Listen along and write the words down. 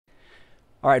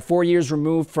All right, 4 years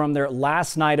removed from their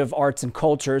last night of arts and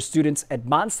culture, students at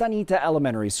Manzanita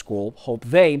Elementary School hope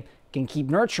they can keep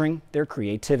nurturing their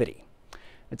creativity.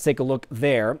 Let's take a look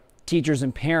there. Teachers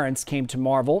and parents came to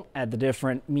marvel at the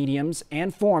different mediums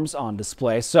and forms on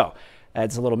display. So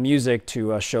adds a little music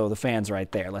to show the fans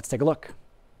right there. Let's take a look.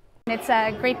 It's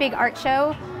a great big art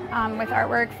show with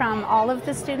artwork from all of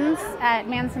the students at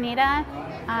Manzanita.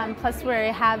 Plus we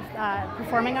have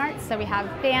performing arts, so we have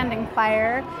band and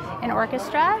choir and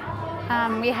orchestra.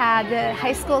 We had the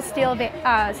high school steel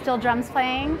drums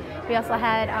playing. We also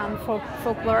had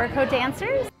folklorico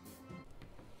dancers.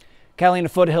 Catalina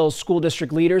Foothills School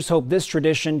District leaders hope this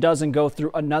tradition doesn't go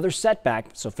through another setback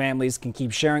so families can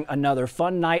keep sharing another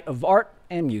fun night of art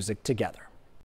and music together.